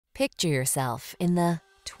Picture yourself in the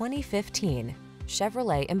 2015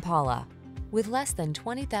 Chevrolet Impala. With less than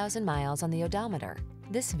 20,000 miles on the odometer,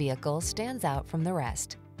 this vehicle stands out from the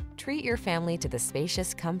rest. Treat your family to the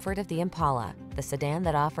spacious comfort of the Impala, the sedan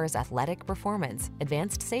that offers athletic performance,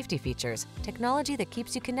 advanced safety features, technology that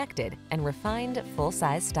keeps you connected, and refined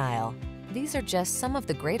full-size style. These are just some of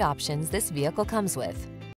the great options this vehicle comes with: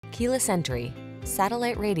 keyless entry,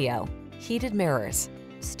 satellite radio, heated mirrors,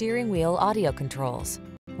 steering wheel audio controls,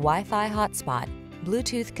 Wi-Fi hotspot,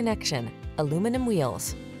 Bluetooth connection, aluminum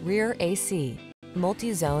wheels, rear AC,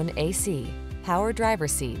 multi-zone AC, power driver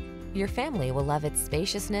seat. Your family will love its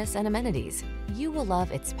spaciousness and amenities. You will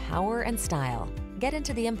love its power and style. Get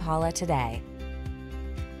into the Impala today.